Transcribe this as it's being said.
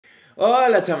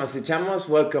Hola chamas y chamos,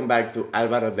 welcome back to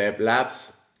Alvaro Dev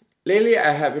Labs. Lately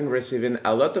I have been receiving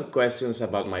a lot of questions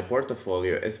about my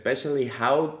portfolio, especially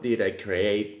how did I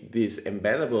create these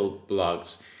embeddable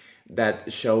blogs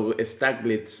that show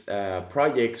StackBlitz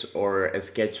projects or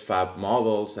Sketchfab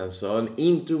models and so on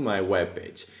into my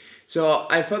webpage. So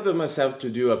I thought to myself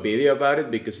to do a video about it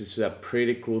because it's a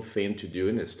pretty cool thing to do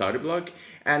in a Storyblok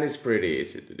and it's pretty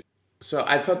easy to do. So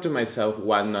I thought to myself,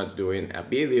 why not doing a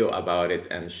video about it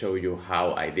and show you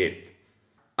how I did.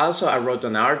 Also, I wrote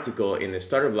an article in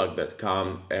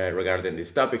Storyblok.com regarding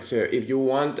this topic, so if you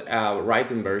want a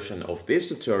written version of this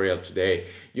tutorial today,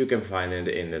 you can find it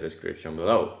in the description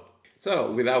below.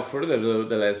 So, without further ado,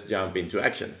 let's jump into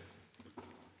action.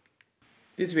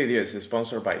 This video is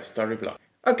sponsored by Storyblok.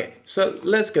 Okay, so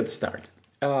let's get started.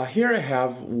 Here I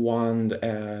have one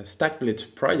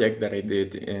StackBlitz project that I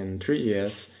did in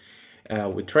 3GS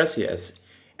with 3GS,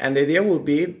 and the idea will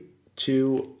be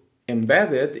to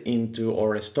embed it into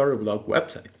our Storyblok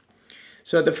website.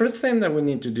 So the first thing that we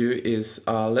need to do is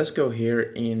let's go here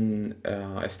in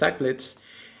StackBlitz,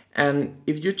 and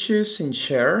if you choose in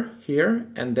share here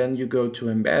and then you go to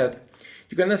embed,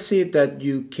 you're gonna see that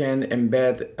you can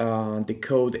embed the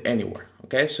code anywhere.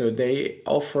 Okay, so they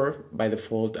offer by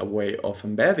default a way of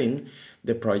embedding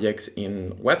the projects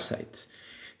in websites.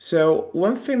 So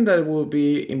one thing that will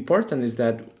be important is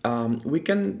that we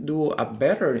can do a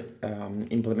better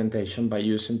implementation by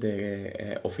using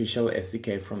the official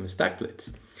SDK from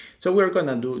StackBlitz. So we're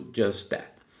gonna do just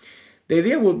that. The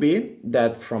idea will be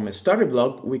that from a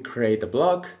Storyblok, we create a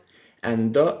blog,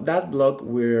 and that blog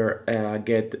will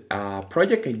get a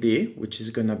project ID, which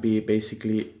is gonna be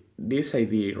basically this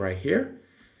ID right here.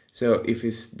 So if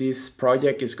it's this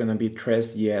project is gonna be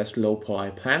 3GS Low Poly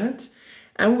Planet,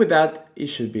 and with that, it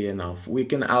should be enough. We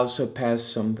can also pass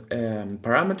some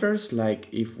parameters, like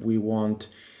if we want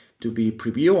to be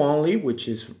preview only, which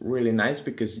is really nice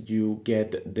because you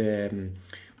get the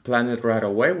planet right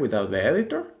away without the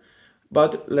editor,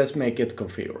 but let's make it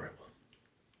configurable.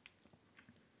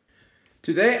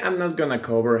 Today, I'm not gonna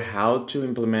cover how to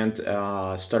implement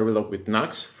Storybook with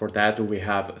Nuxt. For that, we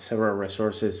have several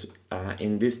resources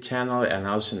in this channel and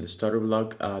also in the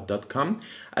Storyblok.com.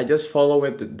 I just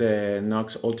followed the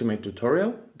Nuxt Ultimate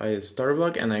tutorial by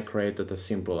Storyblok and I created a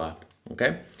simple app,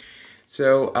 okay?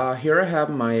 So here I have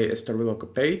my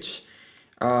Storyblok page.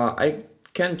 I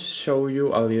can show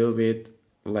you a little bit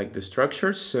like the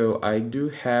structure. So I do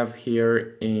have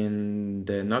here in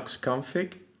the Nuxt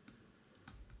config,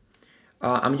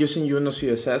 I'm using Uno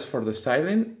CSS for the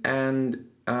styling and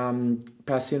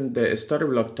passing the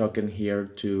Storyblok token here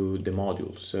to the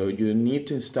module. So you need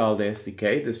to install the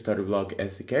SDK, the Storyblok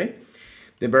SDK.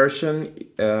 The version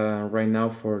right now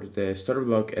for the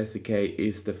Storyblok SDK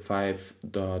is the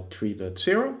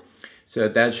 5.3.0. So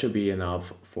that should be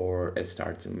enough for a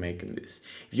start to making this.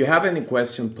 If you have any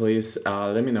question, please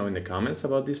let me know in the comments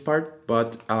about this part,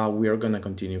 but we are gonna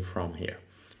continue from here.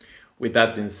 With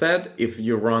that being said, if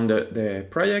you run the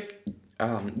project,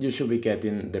 you should be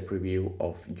getting the preview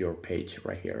of your page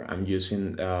right here. I'm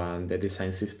using the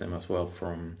design system as well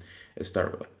from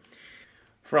Storyblok.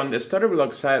 From the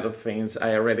Storyblok side of things,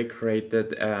 I already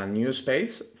created a new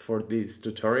space for this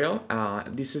tutorial.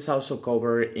 This is also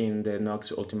covered in the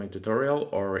Nuxt Ultimate tutorial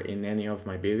or in any of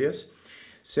my videos.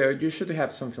 So you should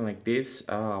have something like this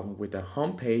with a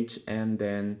home page and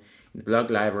then in the blog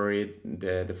library,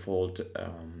 the default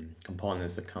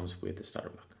components that comes with the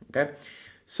Storyblok, okay?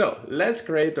 So let's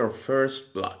create our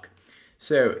first blog.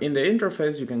 So in the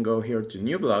interface, you can go here to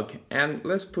new blog and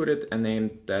let's put it a name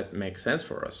that makes sense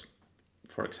for us.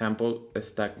 For example, a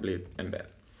StackBlitz embed.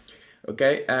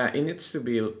 Okay, it needs to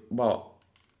be, well,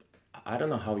 I don't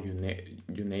know how you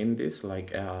name this,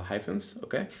 like hyphens,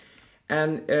 okay?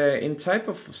 And in type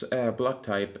of block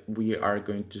type, we are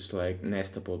going to select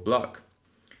nestable block.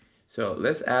 So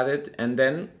let's add it, and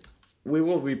then we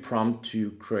will be prompted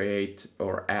to create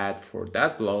or add for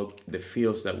that block the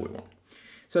fields that we want.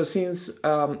 So since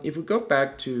if we go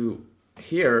back to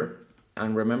here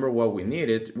and remember what we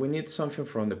needed, we need something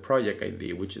from the project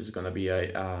ID, which is going to be a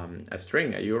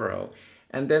string, a URL.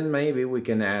 And then maybe we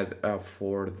can add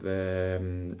for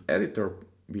the editor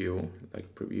view,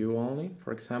 like preview only,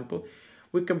 for example,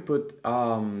 we can put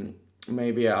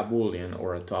maybe a boolean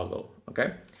or a toggle,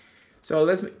 okay? So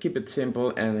let's keep it simple,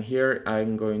 and here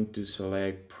I'm going to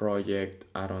select project,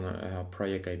 I don't know,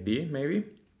 project ID maybe.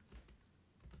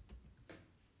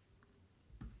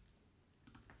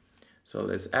 So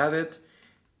let's add it,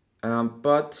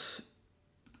 but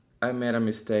I made a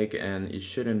mistake and it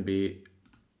shouldn't be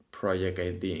project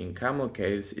ID. In camel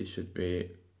case, it should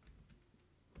be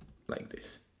like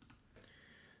this.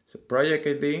 So project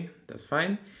ID, that's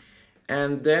fine.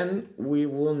 And then we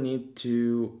will need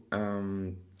to,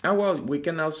 well, we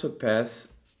can also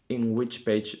pass in which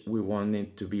page we want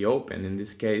it to be open. In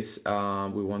this case,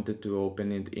 we wanted to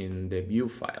open it in the view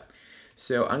file.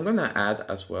 So I'm gonna add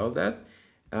as well that,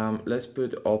 let's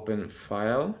put open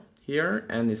file here,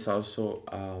 and it's also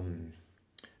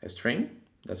a string,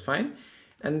 that's fine.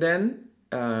 And then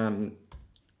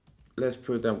let's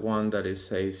put a one that it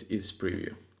says is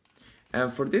preview.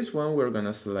 And for this one, we're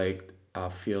gonna select a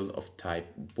field of type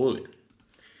Boolean.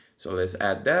 So let's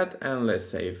add that and let's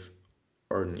save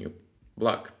our new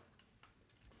block.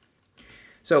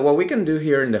 So what we can do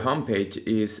here in the home page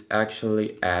is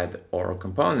actually add our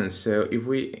components. So if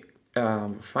we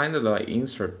find the like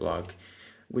insert block,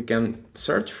 we can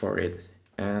search for it,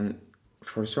 and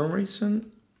for some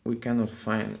reason we cannot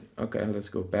find it. Okay, let's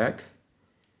go back.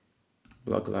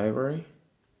 Block library.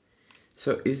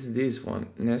 So is this one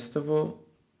nestable?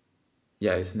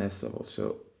 Yeah, it's nestable,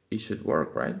 so it should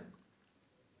work, right?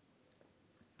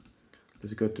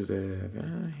 Let's go to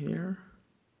the here.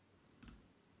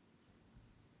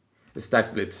 The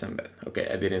StackBlitz embed. Okay,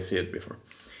 I didn't see it before.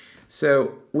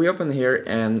 So we open here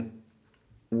and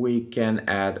we can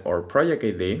add our project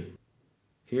ID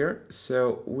here.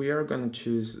 So we are going to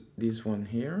choose this one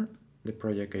here, the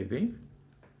project ID,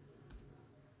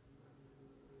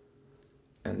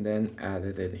 and then add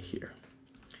it here.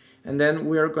 And then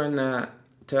we are going to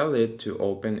tell it to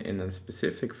open in a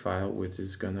specific file, which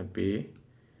is going to be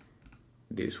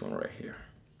this one right here.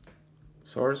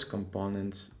 Source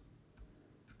components.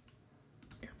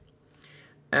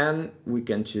 And we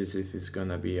can choose if it's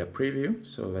gonna be a preview.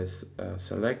 So let's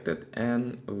select it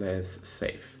and let's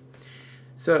save.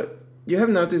 So you have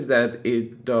noticed that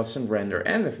it doesn't render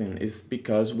anything. It's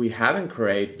because we haven't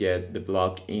created yet the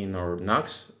block in our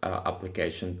Nuxt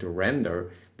application to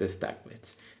render the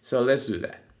StackBlitz. So let's do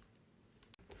that.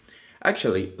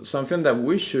 Actually, something that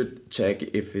we should check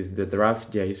if is the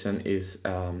draft JSON is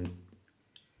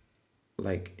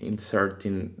like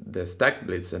inserting the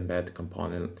StackBlitz embed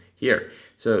component here.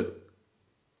 So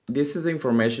this is the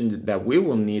information that we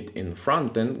will need in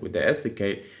front end with the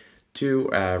SDK to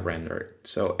render it.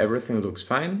 So everything looks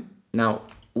fine. Now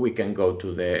we can go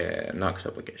to the Nuxt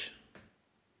application.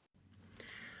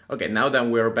 Okay, now that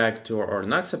we're back to our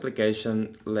Nuxt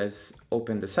application, let's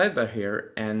open the sidebar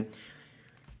here, and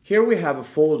here we have a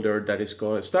folder that is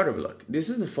called Storybook. This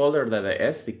is the folder that the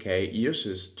SDK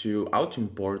uses to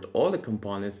auto-import all the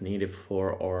components needed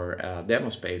for our demo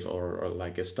space or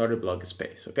like a Storyblok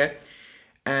space, okay?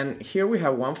 And here we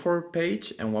have one for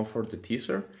page and one for the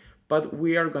teaser, but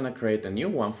we are gonna create a new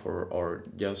one for our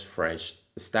just fresh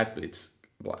StackBlitz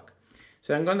block.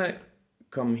 So I'm gonna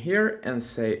come here and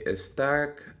say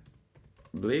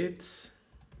StackBlitz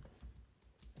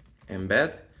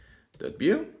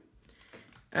embed.view.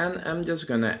 And I'm just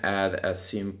gonna add a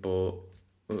simple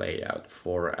layout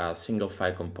for a single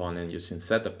file component using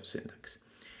setup syntax.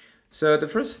 So the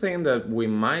first thing that we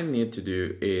might need to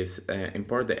do is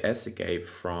import the SDK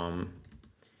from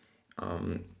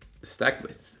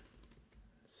StackBlitz.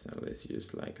 So let's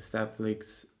use like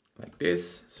StackBlitz like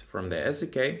this from the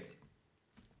SDK.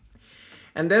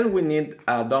 And then we need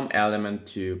a DOM element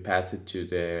to pass it to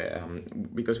the,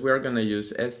 because we are gonna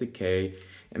use SDK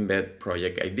embed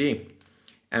project ID.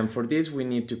 And for this, we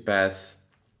need to pass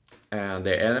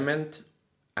the element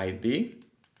ID,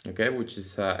 okay, which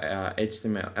is a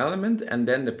HTML element, and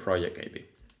then the project ID.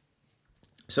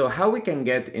 So how we can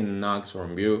get in Nuxt or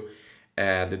in Vue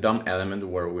the DOM element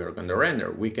where we're going to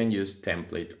render? We can use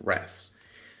template refs.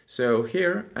 So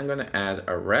here, I'm going to add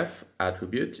a ref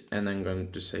attribute, and I'm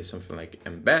going to say something like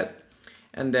embed.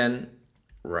 And then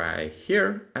right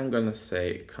here, I'm going to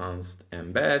say const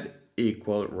embed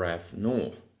equal ref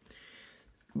null.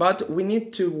 But we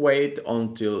need to wait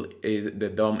until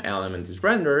the DOM element is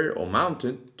rendered or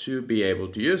mounted to be able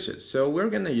to use it. So we're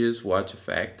going to use watch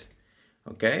effect,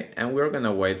 okay? And we're going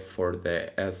to wait for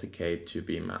the SDK to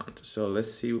be mounted. So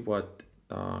let's see what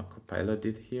Copilot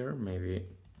did here. Maybe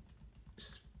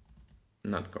it's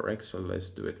not correct, so let's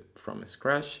do it from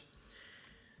scratch.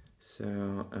 So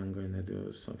I'm going to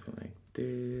do something like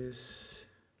this.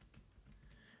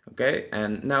 Okay,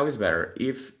 and now it's better.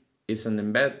 If it's an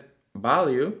embed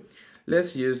value,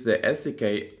 let's use the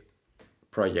SDK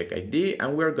project ID,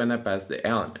 and we're gonna pass the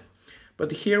element.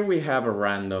 But here we have a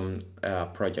random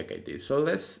project ID. So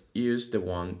let's use the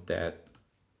one that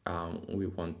we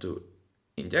want to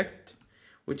inject,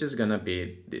 which is gonna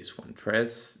be this one,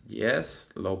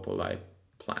 Tres.js low poly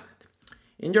planet.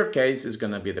 In your case, it's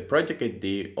gonna be the project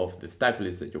ID of the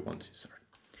StackBlitz that you want to insert.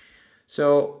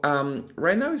 So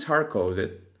right now it's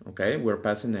hard-coded, okay? We're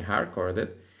passing the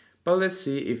hard-coded, But let's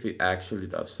see if it actually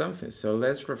does something. So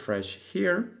let's refresh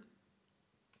here.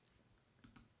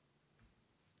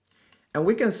 And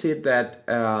we can see that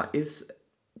it's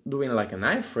doing like an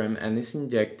iframe and it's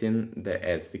injecting the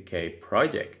SDK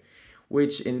project,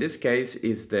 which in this case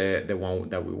is the one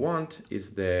that we want,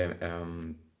 is the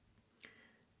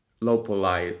low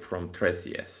polite from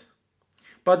Threads.js.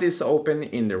 But it's open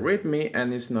in the README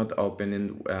and it's not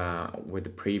opening with the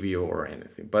preview or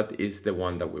anything, but it's the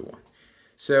one that we want.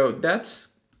 So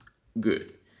that's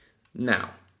good.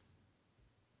 Now,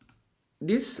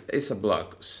 this is a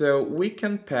block, so we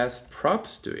can pass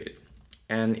props to it.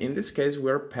 And in this case,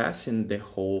 we're passing the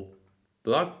whole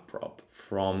block prop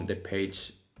from the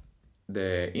page,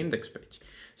 the index page.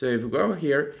 So if we go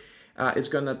here, it's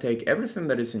gonna take everything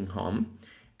that is in home,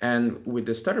 and with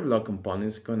the Storyblok component,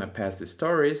 it's gonna pass the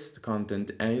stories, the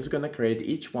content, and it's gonna create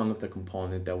each one of the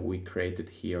components that we created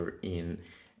here in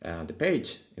the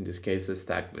page. In this case, the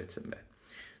StackBlitz embed.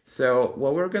 So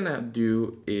what we're gonna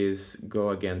do is go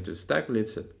again to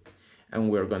StackBlitz, and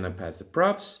we're gonna pass the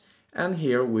props, and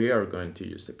here we are going to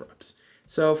use the props.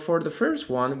 So for the first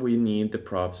one, we need the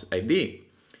props ID.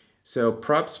 So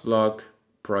props block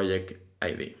project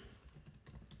ID.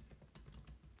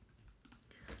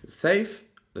 Save.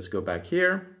 Let's go back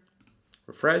here,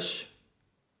 refresh,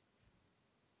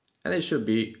 and it should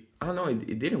be, oh no,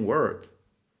 it didn't work.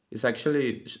 It's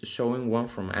actually showing one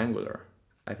from Angular.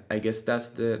 I guess that's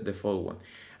the default one.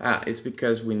 It's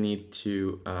because we need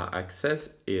to access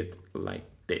it like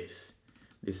this.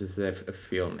 This is a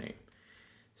field name.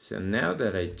 So now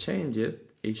that I change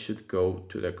it, it should go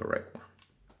to the correct one.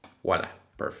 Voila,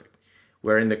 perfect.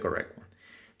 We're in the correct one.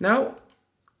 Now,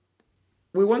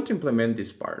 we want to implement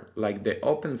this part, like the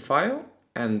open file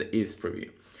and is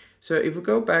preview. So if we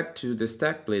go back to the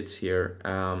StackBlitz here,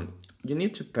 you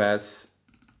need to pass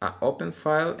an open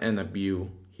file and a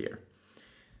view here.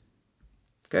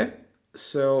 Okay,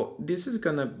 so this is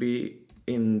gonna be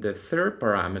in the third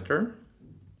parameter,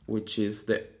 which is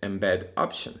the embed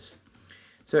options.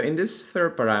 So in this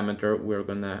third parameter, we're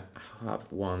gonna have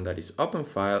one that is open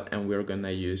file, and we're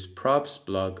gonna use props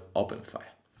block open file.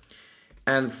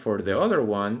 And for the other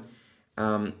one,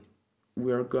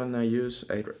 we're gonna use,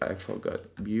 I forgot,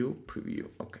 view preview.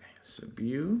 Okay, so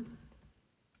view.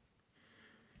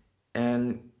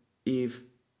 And if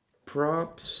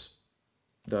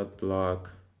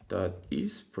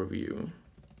props.block.isPreview,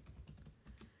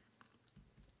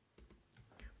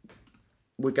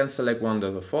 we can select one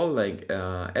the default, like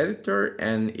editor,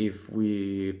 and if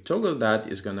we toggle that,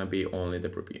 it's gonna be only the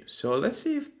preview. So let's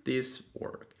see if this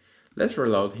works. Let's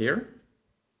reload here.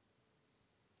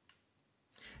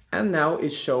 And now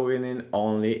it's showing it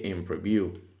only in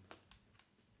preview.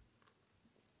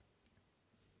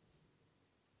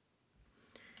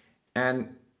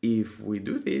 And if we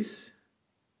do this,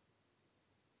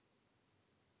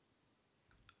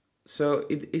 so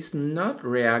it is not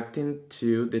reacting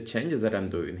to the changes that I'm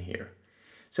doing here.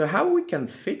 So how we can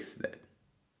fix that?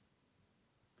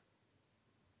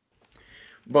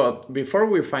 But before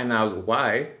we find out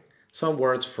why, some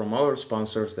words from our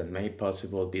sponsors that made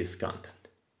possible this content.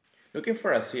 Looking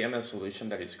for a CMS solution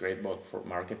that is great both for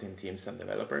marketing teams and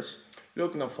developers?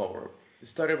 Look no further.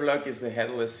 Storyblok is the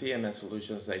headless CMS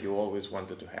solutions that you always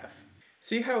wanted to have.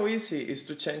 See how easy it is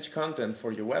to change content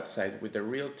for your website with a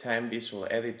real-time visual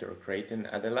editor, creating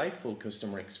a delightful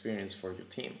customer experience for your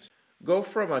teams. Go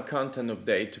from a content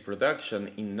update to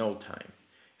production in no time.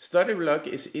 Storyblok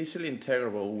is easily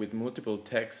integrable with multiple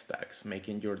tech stacks,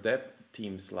 making your dev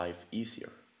team's life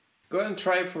easier. Go and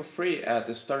try it for free at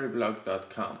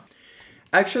storyblok.com.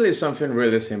 Actually, it's something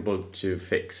really simple to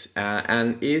fix,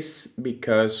 and it's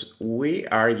because we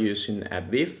are using a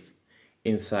div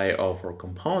inside of our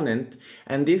component,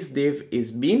 and this div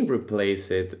is being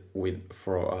replaced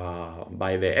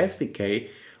by the SDK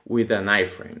with an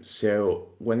iframe. So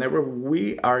whenever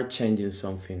we are changing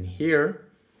something here,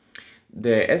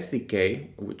 the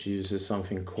SDK, which uses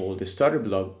something called the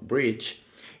Storyblok bridge,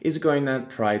 is going to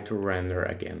try to render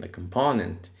again the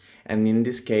component. And in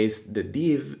this case, the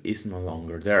div is no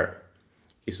longer there.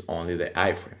 It's only the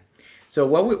iframe. So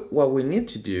what we need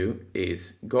to do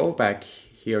is go back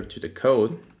here to the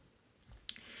code,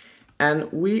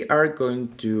 and we are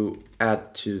going to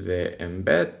add to the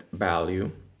embed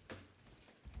value.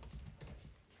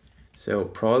 So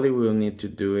probably we'll need to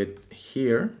do it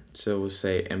here. So we'll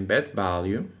say embed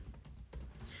value,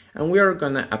 and we are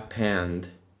gonna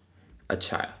append a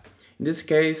child. In this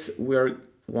case, we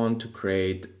want to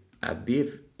create a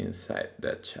div inside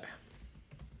that child.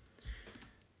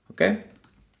 Okay,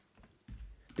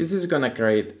 this is gonna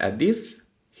create a div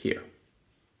here.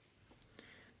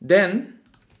 Then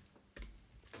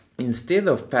instead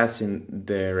of passing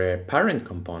the parent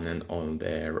component on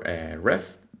the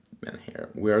ref here,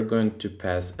 we are going to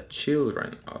pass a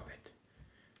children of it,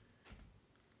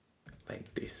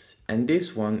 like this. And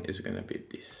this one is going to be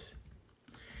this.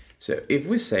 So if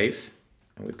we save,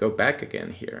 and we go back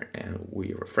again here, and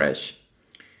we refresh,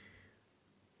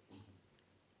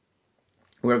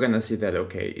 we're going to see that,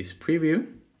 okay, it's preview,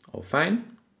 all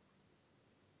fine.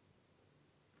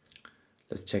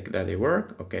 Let's check that it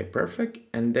works. Okay, perfect.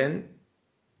 And then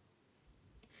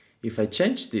if I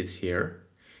change this here,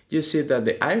 you see that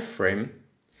the iframe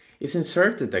is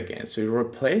inserted again. So you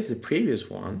replace the previous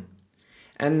one,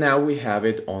 and now we have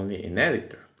it only in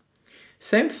editor.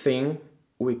 Same thing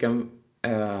we can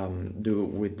do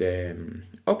with the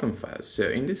open files. So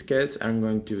in this case, I'm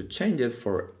going to change it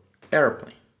for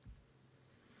airplane.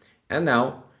 And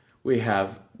now we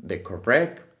have the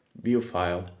correct view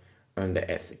file on the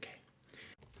SDK.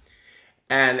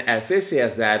 And as easy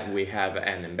as that, we have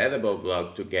an embeddable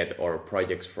block to get our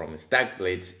projects from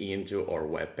StackBlitz into our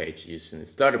web page using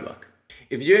Storyblok.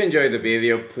 If you enjoyed the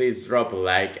video, please drop a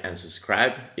like and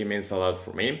subscribe. It means a lot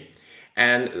for me.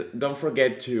 And don't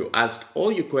forget to ask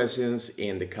all your questions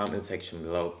in the comment section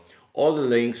below. All the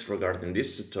links regarding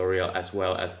this tutorial, as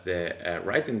well as the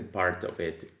writing part of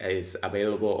it, is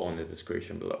available on the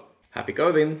description below. Happy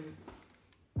coding!